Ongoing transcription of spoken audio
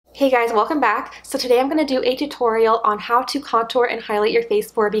Hey guys, welcome back. So today I'm going to do a tutorial on how to contour and highlight your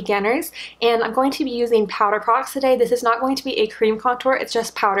face for beginners, and I'm going to be using powder products today. This is not going to be a cream contour, it's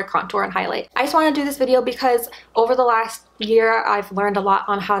just powder contour and highlight. I just want to do this video because over the last year I've learned a lot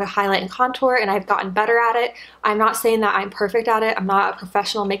on how to highlight and contour, and I've gotten better at it. I'm not saying that I'm perfect at it. I'm not a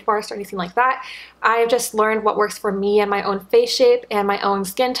professional makeup artist or anything like that. I've just learned what works for me and my own face shape and my own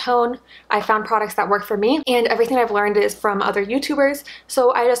skin tone. I found products that work for me, and everything I've learned is from other YouTubers,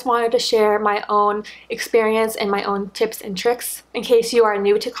 so I just wanted to share my own experience and my own tips and tricks in case you are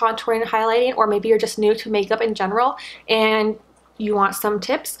new to contouring and highlighting, or maybe you're just new to makeup in general and you want some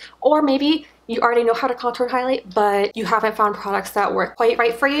tips, or maybe you already know how to contour and highlight but you haven't found products that work quite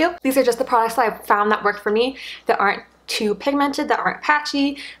right for you. These are just the products that I've found that work for me, that aren't too pigmented, that aren't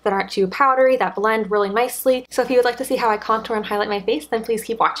patchy, that aren't too powdery, that blend really nicely. So if you would like to see how I contour and highlight my face, then please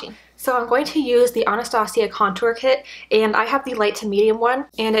keep watching. So I'm going to use the Anastasia contour kit, and I have the light to medium one,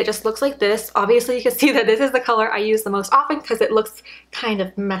 and it just looks like this. Obviously you can see that this is the color I use the most often because it looks kind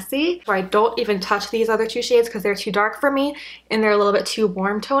of messy. Or I don't even touch these other two shades because they're too dark for me and they're a little bit too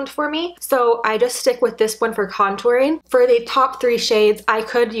warm toned for me. So I just stick with this one for contouring. For the top three shades, I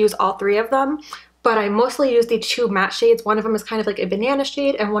could use all three of them, but I mostly use the two matte shades. One of them is kind of like a banana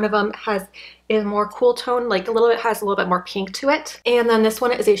shade, and one of them has a more cool tone, like has a little bit more pink to it. And then this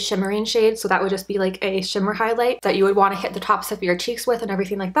one is a shimmering shade, so that would just be like a shimmer highlight that you would want to hit the tops of your cheeks with and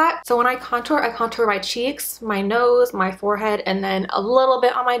everything like that. So when I contour my cheeks, my nose, my forehead, and then a little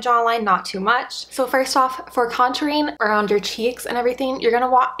bit on my jawline, not too much. So first off, for contouring around your cheeks and everything, you're gonna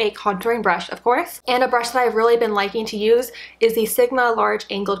want a contouring brush, of course. And a brush that I've really been liking to use is the Sigma Large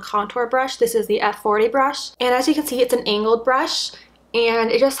Angled Contour Brush. This is the F40 brush. And as you can see, it's an angled brush,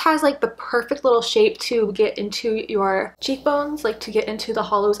 and it just has like the perfect little shape to get into your cheekbones, like to get into the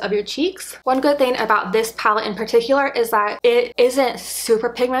hollows of your cheeks. One good thing about this palette in particular is that it isn't super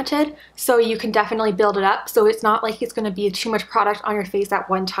pigmented, so you can definitely build it up. So it's not like it's going to be too much product on your face at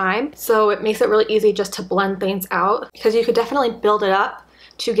one time. So it makes it really easy just to blend things out, because you could definitely build it up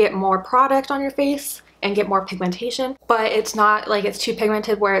to get more product on your face and get more pigmentation, but it's not like it's too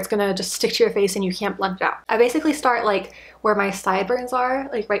pigmented where it's gonna just stick to your face and you can't blend it out. I basically start like where my sideburns are,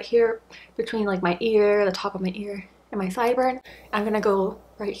 like right here between like my ear, the top of my ear, and my sideburn. I'm gonna go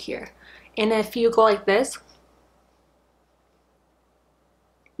right here. And if you go like this,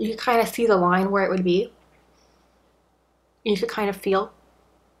 you can kind of see the line where it would be. You could kind of feel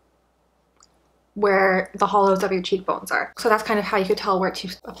where the hollows of your cheekbones are. So that's kind of how you could tell where to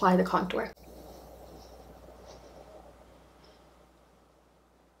apply the contour.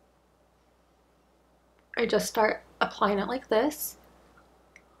 I just start applying it like this.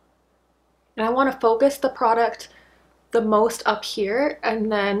 And I want to focus the product the most up here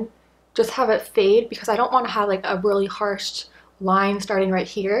and then just have it fade, because I don't want to have like a really harsh line starting right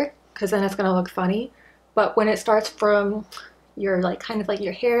here, because then it's going to look funny. But when it starts from your like kind of like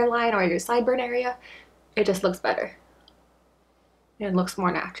your hairline or your sideburn area, it just looks better. It looks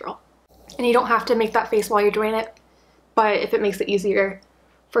more natural. And you don't have to make that face while you're doing it, but if it makes it easier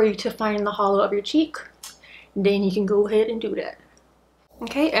for you to find the hollow of your cheek, then you can go ahead and do that.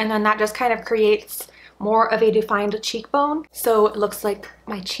 Okay, and then that just kind of creates more of a defined cheekbone, so it looks like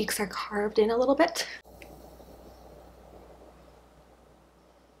my cheeks are carved in a little bit.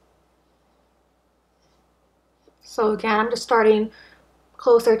 So again, I'm just starting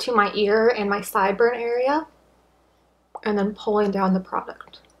closer to my ear and my sideburn area, and then pulling down the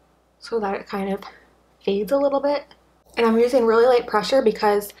product so that it kind of fades a little bit. And I'm using really light pressure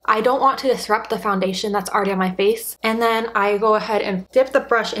because I don't want to disrupt the foundation that's already on my face. And then I go ahead and dip the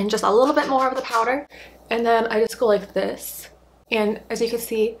brush in just a little bit more of the powder, and then I just go like this. And as you can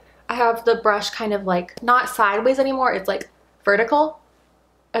see, I have the brush kind of like not sideways anymore, it's like vertical.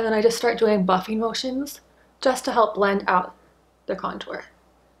 And then I just start doing buffing motions just to help blend out the contour.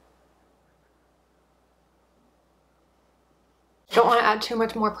 Don't want to add too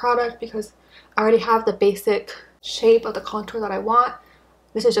much more product because I already have the basic shape of the contour that I want.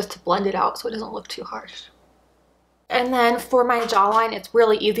 This is just to blend it out so it doesn't look too harsh. And then for my jawline, it's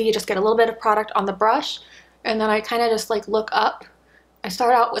really easy. You just get a little bit of product on the brush, and then I kind of just like look up. I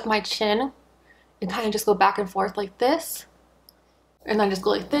start out with my chin and kind of just go back and forth like this, and then just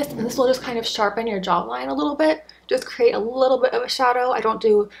go like this, and this will just kind of sharpen your jawline a little bit, just create a little bit of a shadow. I don't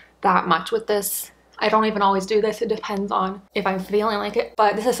do that much with this. I don't even always do this. It depends on if I'm feeling like it,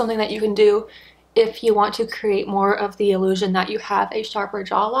 but this is something that you can do if you want to create more of the illusion that you have a sharper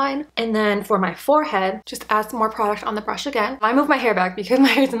jawline. And then for my forehead, just add some more product on the brush again. I move my hair back because my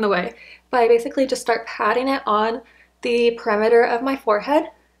hair's in the way, but I basically just start patting it on the perimeter of my forehead,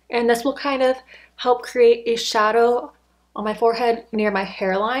 and this will kind of help create a shadow on my forehead near my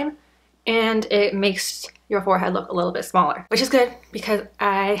hairline, and it makes your forehead look a little bit smaller, which is good because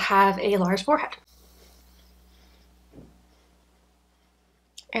I have a large forehead.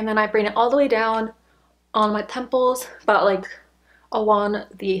 And then I bring it all the way down on my temples, about like along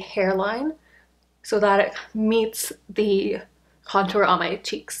the hairline, so that it meets the contour on my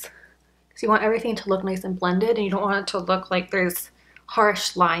cheeks. So you want everything to look nice and blended, and you don't want it to look like there's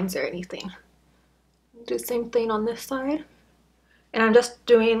harsh lines or anything. Do the same thing on this side. And I'm just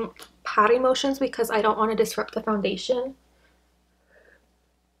doing patting motions because I don't want to disrupt the foundation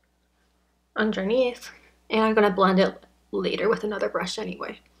underneath. And I'm going to blend it later with another brush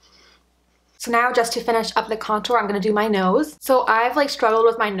anyway. So now, just to finish up the contour, I'm going to do my nose. So I've like struggled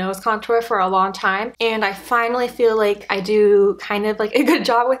with my nose contour for a long time, and I finally feel like I do kind of like a good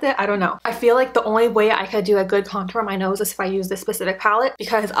job with it. I don't know. I feel like the only way I could do a good contour on my nose is if I use this specific palette,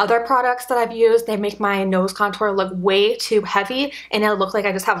 because other products that I've used, they make my nose contour look way too heavy, and it'll look like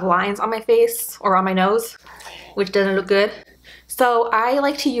I just have lines on my face or on my nose, which doesn't look good. So I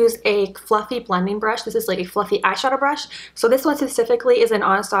like to use a fluffy blending brush. This is like a fluffy eyeshadow brush. So this one specifically is an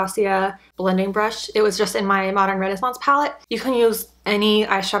Anastasia blending brush. It was just in my Modern Renaissance palette. You can use any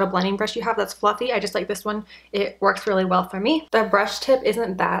eyeshadow blending brush you have that's fluffy. I just like this one. It works really well for me. The brush tip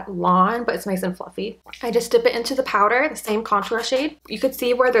isn't that long, but it's nice and fluffy. I just dip it into the powder, the same contour shade. You could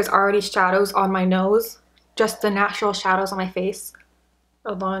see where there's already shadows on my nose, just the natural shadows on my face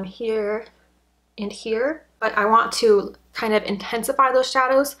along here and here. But I want to kind of intensify those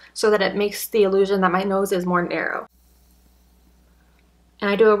shadows so that it makes the illusion that my nose is more narrow.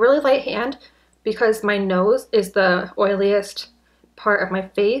 And I do a really light hand because my nose is the oiliest part of my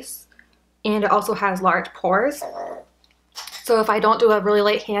face, and it also has large pores. So if I don't do a really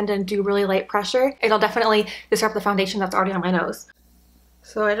light hand and do really light pressure, it'll definitely disrupt the foundation that's already on my nose.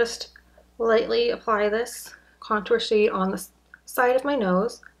 So I just lightly apply this contour shade on the side of my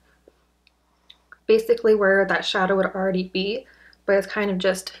nose, basically where that shadow would already be, but it's kind of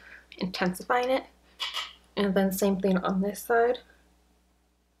just intensifying it. And then same thing on this side,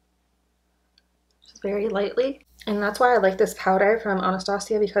 just very lightly. And that's why I like this powder from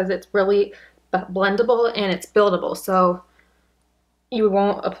Anastasia, because it's really blendable and it's buildable, so you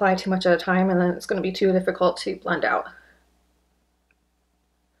won't apply too much at a time and then it's going to be too difficult to blend out.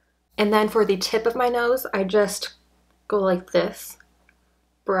 And then for the tip of my nose, I just go like this,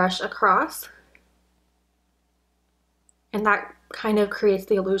 brush across. And that kind of creates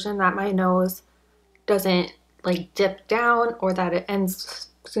the illusion that my nose doesn't like dip down, or that it ends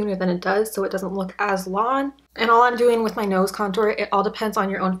sooner than it does, so it doesn't look as long. And all I'm doing with my nose contour, it all depends on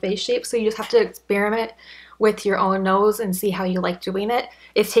your own face shape, so you just have to experiment with your own nose and see how you like doing it.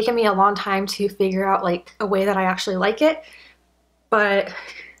 It's taken me a long time to figure out like a way that I actually like it, but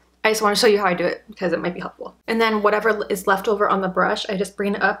I just want to show you how I do it because it might be helpful. And then whatever is left over on the brush, I just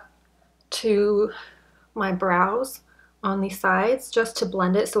bring it up to my brows on the sides just to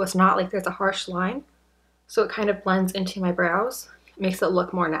blend it so it's not like there's a harsh line. So it kind of blends into my brows. It makes it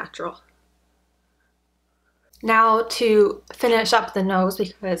look more natural. Now to finish up the nose,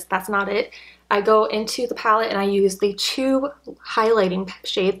 because that's not it, I go into the palette and I use the two highlighting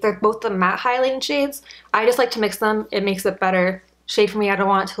shades. They're both the matte highlighting shades. I just like to mix them. It makes a better shade for me. I don't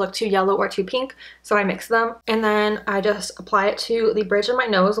want it to look too yellow or too pink, so I mix them. And then I just apply it to the bridge of my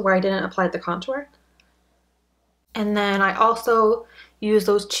nose where I didn't apply the contour. And then I also use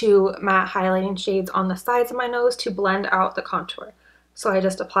those two matte highlighting shades on the sides of my nose to blend out the contour. So I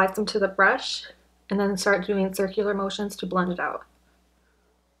just apply them to the brush and then start doing circular motions to blend it out.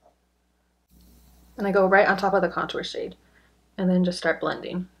 And I go right on top of the contour shade and then just start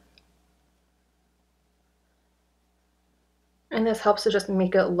blending. And this helps to just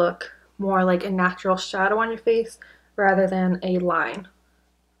make it look more like a natural shadow on your face rather than a line.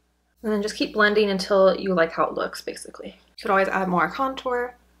 And then just keep blending until you like how it looks, basically. You could always add more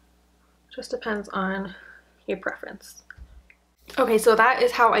contour. Just depends on your preference. Okay, so that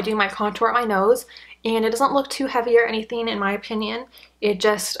is how I do my contour at my nose, and it doesn't look too heavy or anything in my opinion. It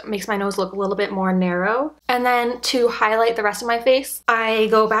just makes my nose look a little bit more narrow. And then to highlight the rest of my face, I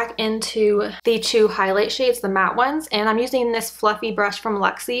go back into the two highlight shades, the matte ones, and I'm using this fluffy brush from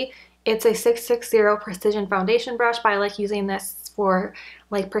Luxie. It's a 660 Precision Foundation brush, but I like using this for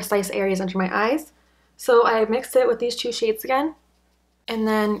like precise areas under my eyes. So I mix it with these two shades again, and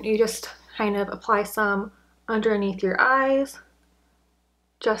then you just kind of apply some underneath your eyes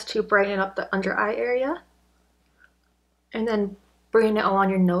just to brighten up the under eye area, and then bring it along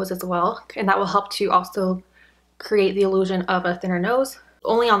your nose as well, and that will help to also create the illusion of a thinner nose,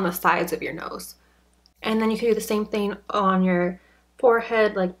 only on the sides of your nose. And then you can do the same thing on your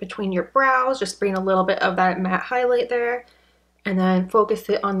forehead, like between your brows, just bring a little bit of that matte highlight there, and then focus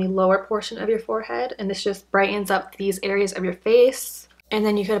it on the lower portion of your forehead, and this just brightens up these areas of your face. And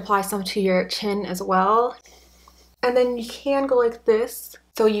then you could apply some to your chin as well. And then you can go like this.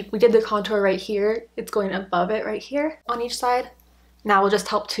 So we did the contour right here. It's going above it right here on each side. Now will just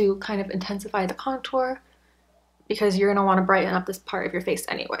help to kind of intensify the contour because you're gonna wanna brighten up this part of your face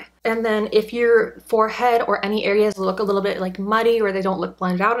anyway. And then if your forehead or any areas look a little bit like muddy or they don't look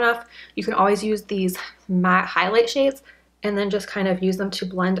blended out enough, you can always use these matte highlight shades and then just kind of use them to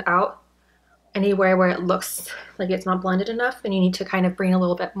blend out anywhere where it looks like it's not blended enough and you need to kind of bring a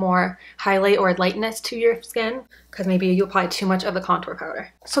little bit more highlight or lightness to your skin because maybe you apply too much of the contour powder.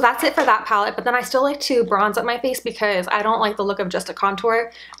 So that's it for that palette, but then I still like to bronze up my face because I don't like the look of just a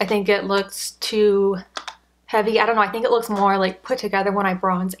contour. I think it looks too heavy. I don't know, I think it looks more like put together when I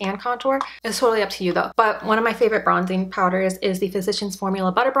bronze and contour. It's totally up to you though. But one of my favorite bronzing powders is the Physicians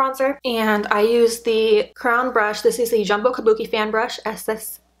Formula Butter Bronzer, and I use the Crown brush. This is the Jumbo Kabuki Fan Brush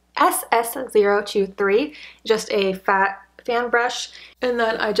SS023, just a fat fan brush, and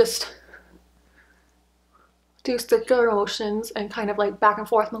then I just do circular motions and kind of like back and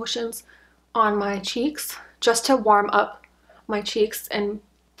forth motions on my cheeks just to warm up my cheeks and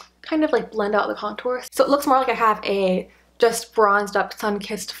kind of like blend out the contour. So it looks more like I have a just bronzed up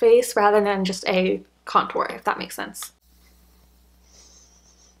sun-kissed face rather than just a contour, if that makes sense.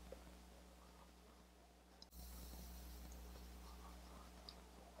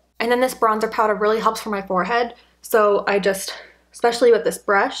 And then this bronzer powder really helps for my forehead. So I just, especially with this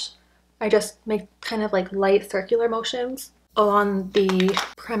brush, I just make kind of like light circular motions along the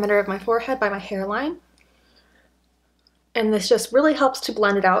perimeter of my forehead by my hairline. And this just really helps to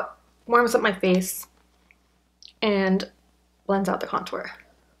blend it out, warms up my face, and blends out the contour.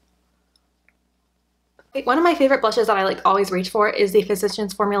 One of my favorite blushes that I like always reach for is the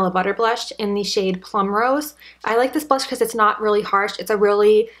Physicians Formula Butter Blush in the shade Plum Rose. I like this blush because it's not really harsh. It's a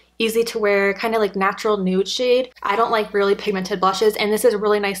really easy to wear kind of like natural nude shade. I don't like really pigmented blushes, and this is a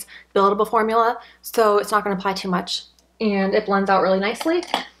really nice buildable formula, so it's not going to apply too much and it blends out really nicely.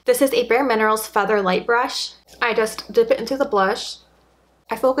 This is a Bare Minerals Feather Light Brush. I just dip it into the blush.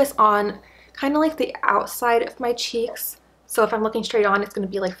 I focus on kind of like the outside of my cheeks. So if I'm looking straight on, it's going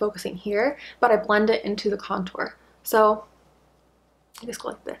to be like focusing here, but I blend it into the contour. So I just go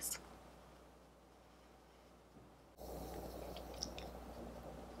like this.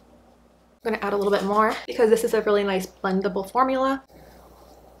 I'm going to add a little bit more because this is a really nice blendable formula.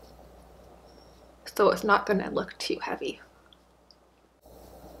 So it's not going to look too heavy.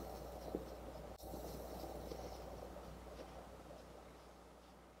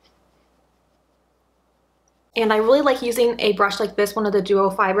 And I really like using a brush like this, one of the Duo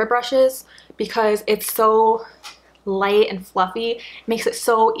Fiber brushes, because it's so light and fluffy. It makes it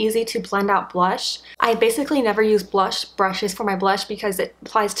so easy to blend out blush. I basically never use blush brushes for my blush because it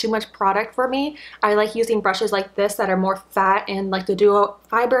applies too much product for me. I like using brushes like this that are more fat and like the Duo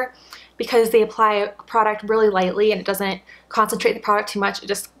Fiber because they apply product really lightly and it doesn't concentrate the product too much. It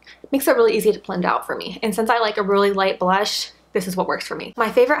just makes it really easy to blend out for me. And since I like a really light blush, this is what works for me.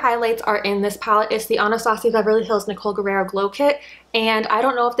 My favorite highlights are in this palette. It's the Anastasia Beverly Hills Nicole Guerriero Glow Kit, and I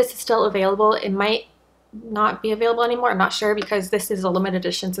don't know if this is still available. It might not be available anymore. I'm not sure because this is a limited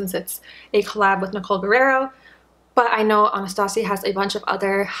edition since it's a collab with Nicole Guerriero. But I know Anastasia has a bunch of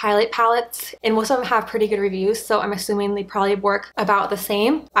other highlight palettes and most of them have pretty good reviews, so I'm assuming they probably work about the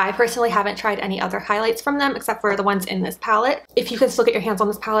same. I personally haven't tried any other highlights from them except for the ones in this palette. If you can still get your hands on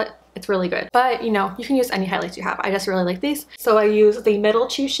this palette, it's really good. But you know, you can use any highlights you have. I just really like these. So I use the middle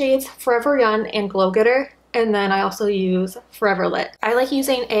two shades, Forever Young and Glow Getter. And then I also use Forever Lit. I like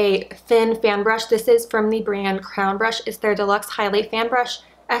using a thin fan brush. This is from the brand Crown Brush. It's their Deluxe Highlight Fan Brush,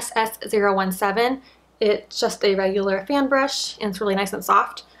 SS017. It's just a regular fan brush and it's really nice and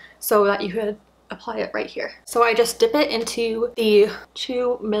soft so that you could apply it right here. So I just dip it into the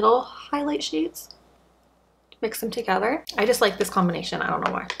two middle highlight shades, mix them together. I just like this combination, I don't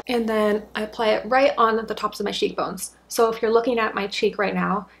know why. And then I apply it right on the tops of my cheekbones. So if you're looking at my cheek right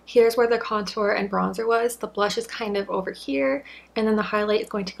now, here's where the contour and bronzer was. The blush is kind of over here, and then the highlight is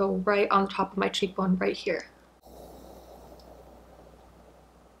going to go right on the top of my cheekbone right here.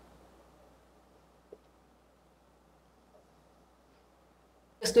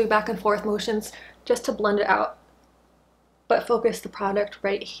 Just do back and forth motions just to blend it out, but focus the product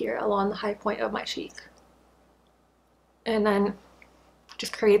right here along the high point of my cheek. And then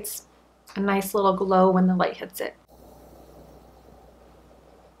just creates a nice little glow when the light hits it.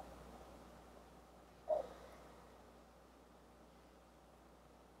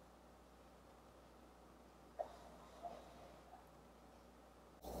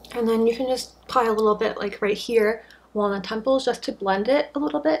 And then you can just apply a little bit like right here along the temples just to blend it a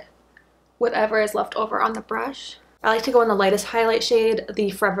little bit, whatever is left over on the brush. I like to go in the lightest highlight shade,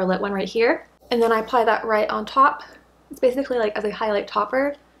 the Forever Lit one right here. And then I apply that right on top. It's basically like as a highlight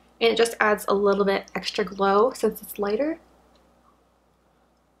topper, and it just adds a little bit extra glow since it's lighter.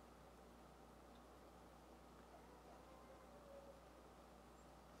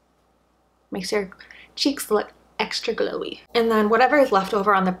 Makes your cheeks look extra glowy. And then whatever is left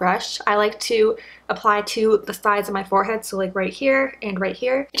over on the brush, I like to apply to the sides of my forehead, so like right here and right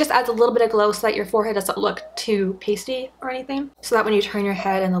here. It just adds a little bit of glow so that your forehead doesn't look too pasty or anything, so that when you turn your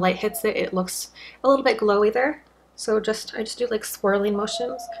head and the light hits it, it looks a little bit glowy there. So I just do like swirling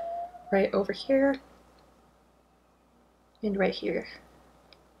motions right over here and right here.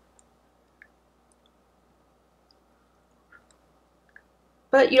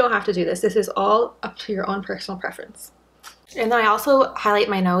 But you don't have to do this. This is all up to your own personal preference. And then I also highlight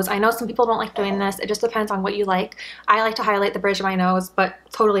my nose. I know some people don't like doing this. It just depends on what you like. I like to highlight the bridge of my nose, but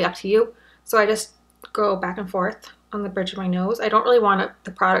totally up to you. So I just go back and forth on the bridge of my nose. I don't really want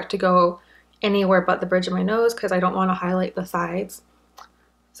the product to go anywhere but the bridge of my nose because I don't want to highlight the sides.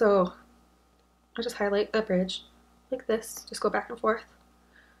 So I just highlight the bridge like this. Just go back and forth.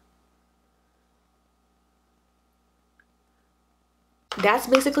 That's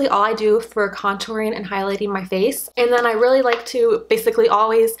basically all I do for contouring and highlighting my face. And then I really like to basically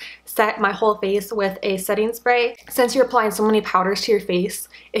always set my whole face with a setting spray. Since you're applying so many powders to your face,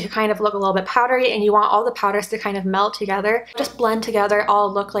 it can kind of look a little bit powdery, and you want all the powders to kind of melt together. Just blend together,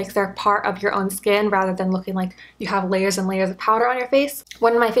 all look like they're part of your own skin rather than looking like you have layers and layers of powder on your face.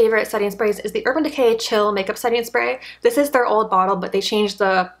 One of my favorite setting sprays is the Urban Decay Chill Makeup Setting Spray. This is their old bottle, but they changed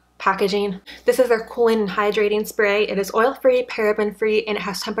the packaging. This is their cooling and hydrating spray. It is oil-free, paraben-free, and it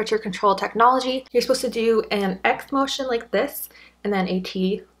has temperature control technology. You're supposed to do an X motion like this and then a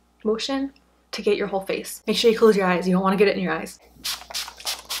T motion to get your whole face. Make sure you close your eyes. You don't want to get it in your eyes.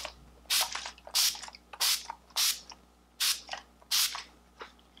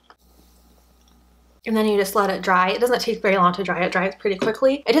 And then you just let it dry. It doesn't take very long to dry. It dries pretty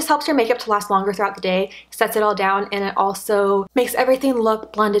quickly. It just helps your makeup to last longer throughout the day, sets it all down, and it also makes everything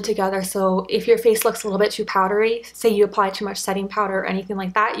look blended together. So if your face looks a little bit too powdery, say you apply too much setting powder or anything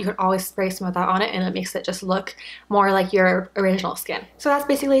like that, you can always spray some of that on it, and it makes it just look more like your original skin. So that's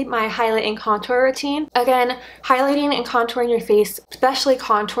basically my highlight and contour routine. Again, highlighting and contouring your face, especially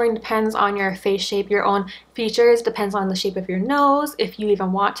contouring, depends on your face shape, your own features, depends on the shape of your nose, if you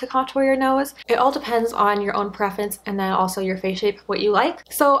even want to contour your nose. It all depends on your own preference, and then also your face shape, what you like.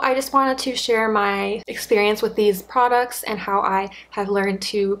 So I just wanted to share my experience with these products and how I have learned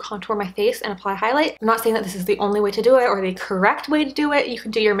to contour my face and apply highlight. I'm not saying that this is the only way to do it or the correct way to do it. You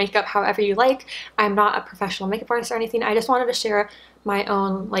can do your makeup however you like. I'm not a professional makeup artist or anything. I just wanted to share my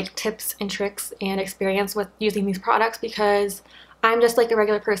own like tips and tricks and experience with using these products, because I'm just like a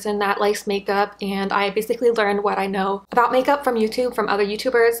regular person that likes makeup, and I basically learned what I know about makeup from YouTube, from other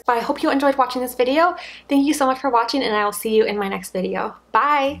YouTubers. But I hope you enjoyed watching this video. Thank you so much for watching, and I will see you in my next video.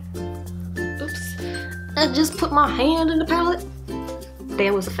 Bye! Oops. I just put my hand in the palette.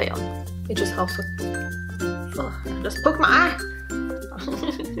 That was a fail. It just helps with... Oh, I just poked my eye.